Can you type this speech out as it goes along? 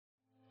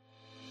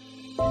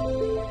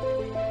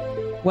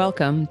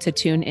Welcome to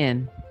Tune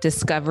In,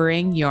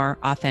 Discovering Your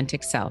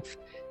Authentic Self.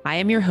 I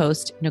am your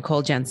host,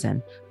 Nicole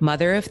Jensen,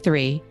 mother of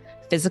three,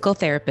 physical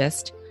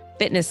therapist,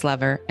 fitness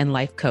lover, and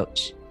life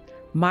coach.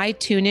 My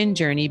Tune In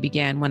journey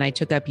began when I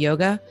took up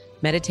yoga,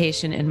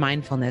 meditation, and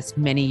mindfulness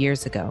many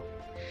years ago.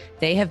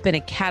 They have been a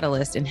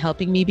catalyst in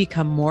helping me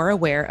become more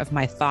aware of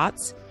my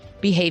thoughts,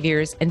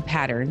 behaviors, and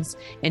patterns,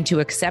 and to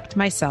accept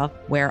myself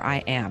where I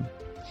am.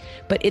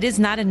 But it is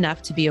not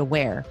enough to be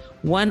aware.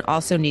 One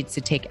also needs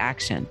to take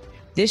action.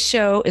 This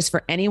show is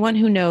for anyone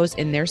who knows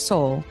in their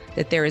soul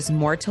that there is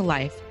more to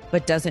life,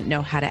 but doesn't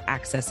know how to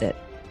access it.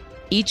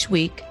 Each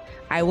week,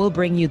 I will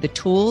bring you the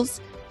tools,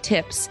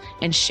 tips,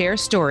 and share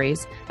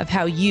stories of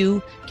how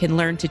you can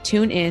learn to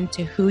tune in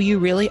to who you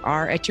really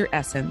are at your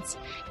essence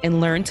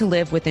and learn to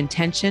live with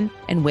intention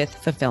and with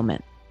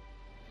fulfillment.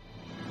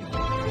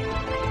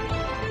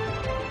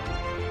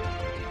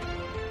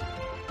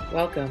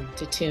 Welcome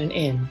to Tune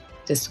In,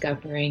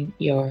 Discovering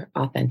Your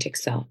Authentic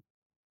Self.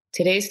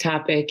 Today's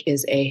topic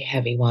is a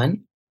heavy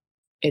one.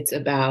 It's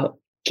about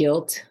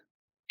guilt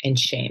and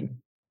shame.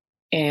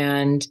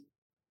 And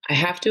I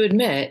have to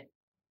admit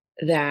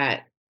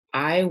that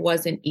I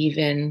wasn't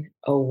even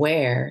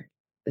aware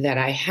that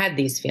I had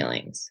these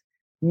feelings.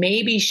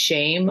 Maybe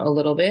shame a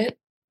little bit,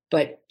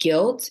 but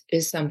guilt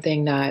is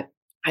something that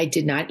I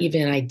did not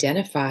even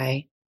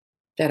identify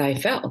that I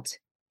felt.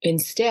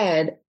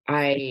 Instead,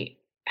 I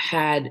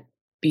had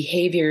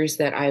behaviors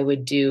that I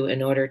would do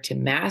in order to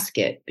mask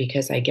it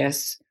because I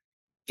guess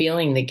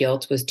feeling the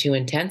guilt was too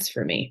intense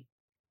for me.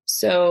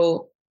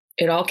 So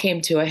it all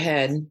came to a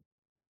head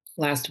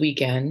last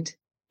weekend,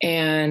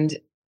 and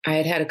I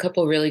had had a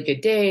couple really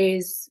good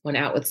days, went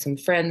out with some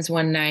friends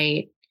one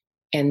night,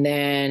 and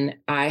then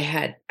I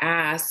had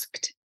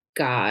asked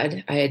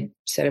God, I had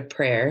said a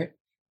prayer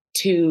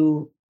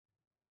to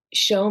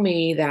show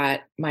me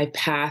that my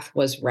path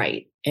was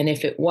right. And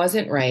if it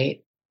wasn't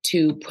right,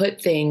 to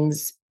put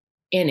things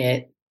in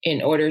it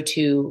in order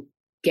to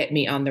get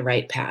me on the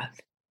right path.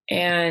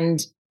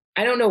 And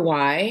I don't know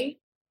why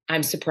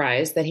I'm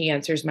surprised that he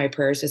answers my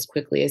prayers as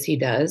quickly as he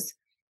does,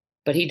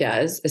 but he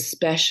does,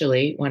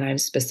 especially when I'm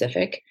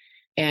specific.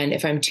 And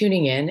if I'm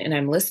tuning in and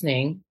I'm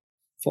listening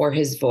for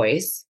his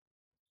voice,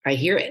 I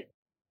hear it.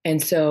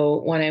 And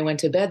so when I went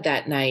to bed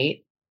that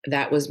night,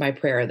 that was my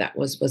prayer that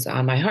was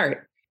on my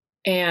heart.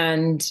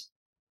 And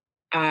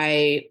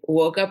I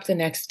woke up the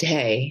next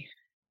day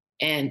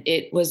and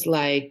it was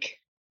like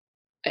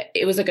a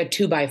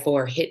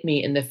 2x4 hit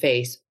me in the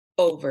face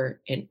over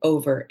and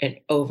over and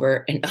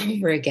over and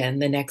over again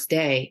the next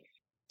day,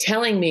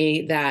 telling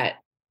me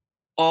that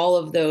all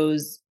of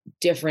those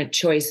different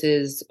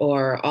choices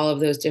or all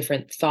of those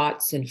different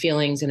thoughts and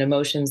feelings and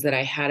emotions that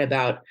I had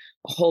about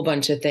a whole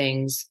bunch of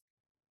things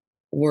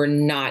were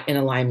not in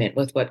alignment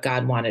with what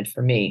God wanted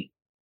for me.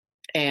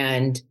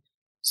 And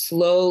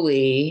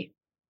slowly,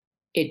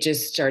 it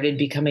just started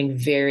becoming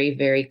very,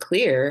 very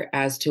clear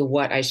as to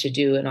what I should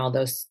do in all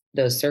those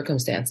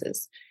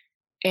circumstances.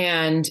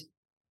 And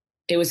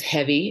it was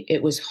heavy.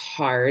 It was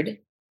hard.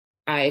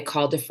 I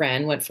called a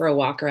friend, went for a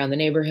walk around the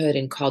neighborhood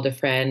and called a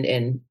friend,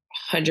 and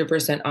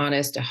 100%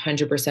 honest,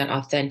 100%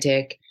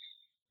 authentic.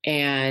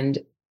 And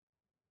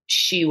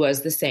she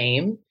was the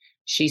same.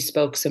 She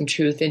spoke some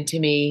truth into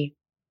me.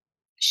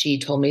 She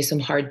told me some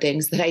hard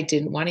things that I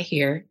didn't want to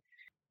hear.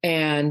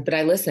 But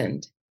I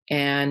listened,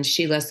 and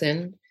she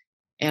listened,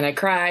 and I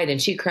cried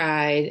and she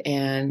cried,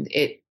 and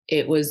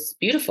it was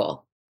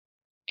beautiful.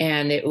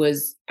 And it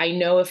was, I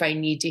know if I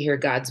need to hear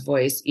God's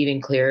voice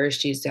even clearer,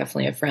 she's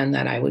definitely a friend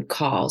that I would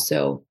call.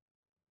 So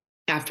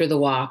after the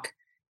walk,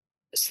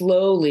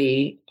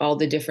 slowly, all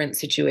the different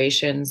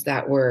situations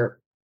that were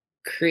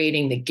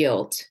creating the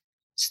guilt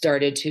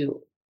started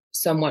to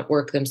somewhat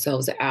work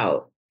themselves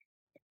out.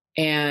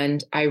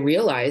 And I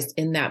realized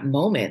in that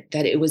moment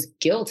that it was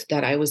guilt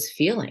that I was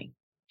feeling.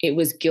 It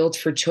was guilt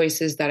for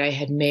choices that I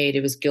had made.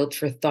 It was guilt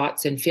for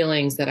thoughts and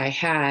feelings that I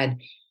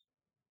had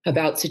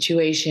about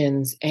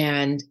situations.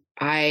 And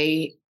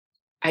I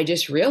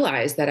just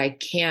realized that I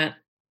can't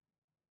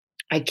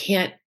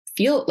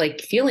feel like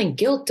feeling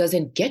guilt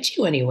doesn't get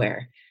you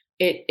anywhere.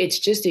 It's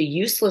just a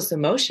useless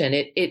emotion.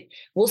 It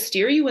will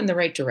steer you in the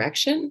right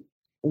direction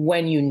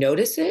when you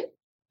notice it,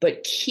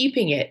 but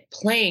keeping it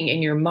playing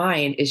in your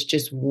mind is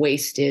just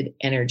wasted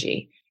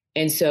energy.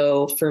 And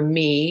so for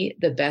me,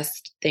 the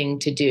best thing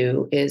to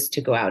do is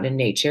to go out in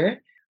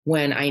nature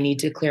when I need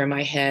to clear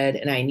my head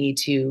and I need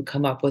to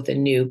come up with a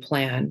new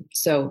plan.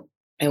 So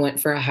I went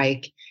for a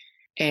hike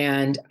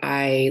and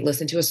I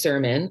listened to a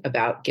sermon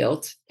about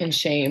guilt and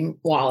shame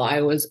while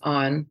I was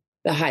on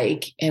the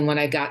hike. And when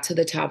I got to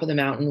the top of the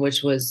mountain,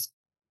 which was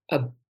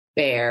a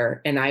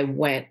bear, and I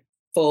went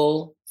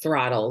full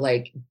throttle,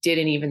 like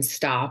didn't even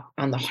stop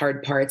on the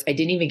hard parts. I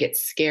didn't even get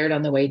scared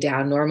on the way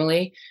down.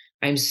 Normally,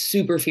 I'm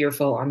super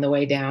fearful on the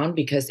way down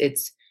because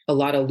it's a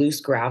lot of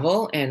loose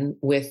gravel. And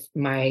with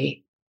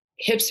my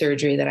hip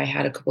surgery that I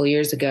had a couple of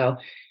years ago,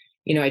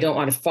 I don't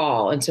want to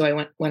fall. And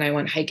so when I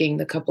went hiking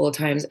the couple of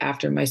times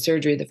after my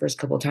surgery, the first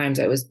couple of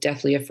times, I was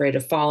deathly afraid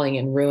of falling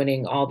and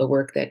ruining all the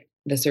work that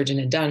the surgeon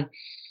had done.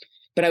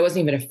 but I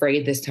wasn't even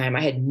afraid this time.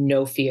 I had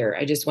no fear.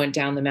 I just went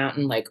down the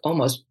mountain, like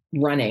almost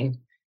running.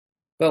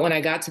 But when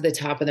I got to the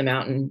top of the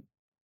mountain,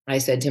 I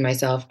said to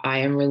myself, I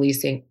am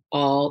releasing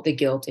all the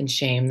guilt and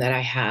shame that I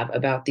have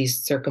about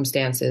these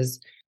circumstances,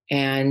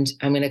 and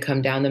I'm going to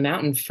come down the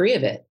mountain free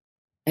of it.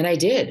 And I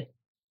did.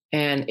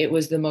 And it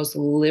was the most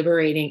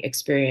liberating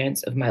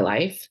experience of my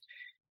life.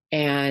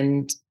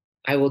 And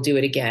I will do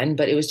it again.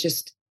 But it was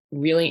just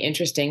really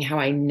interesting how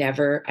I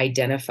never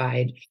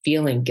identified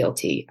feeling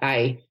guilty.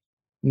 I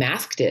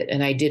masked it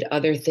and I did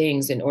other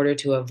things in order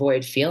to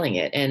avoid feeling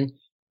it. And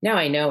now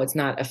I know it's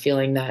not a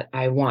feeling that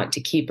I want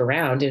to keep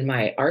around in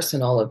my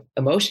arsenal of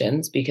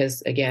emotions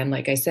because, again,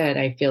 like I said,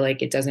 I feel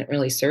like it doesn't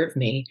really serve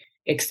me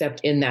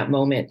except in that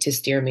moment to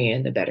steer me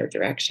in the better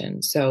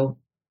direction. So,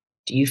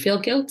 do you feel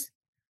guilt?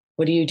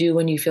 What do you do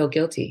when you feel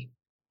guilty?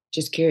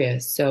 Just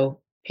curious. So,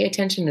 pay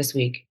attention this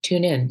week.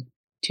 Tune in.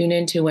 Tune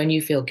into when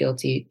you feel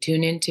guilty.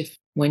 Tune into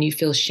when you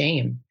feel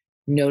shame.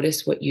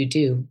 Notice what you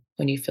do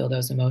when you feel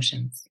those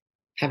emotions.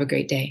 Have a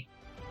great day.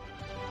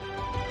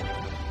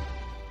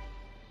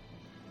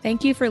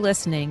 Thank you for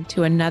listening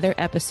to another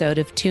episode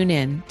of Tune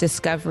In,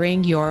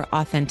 Discovering Your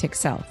Authentic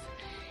Self.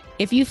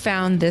 If you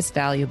found this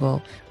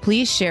valuable,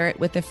 please share it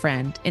with a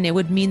friend, and it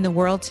would mean the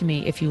world to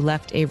me if you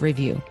left a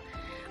review.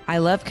 I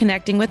love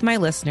connecting with my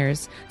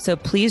listeners, so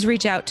please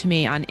reach out to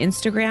me on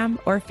Instagram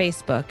or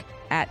Facebook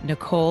at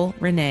Nicole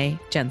Renee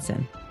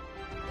Jensen.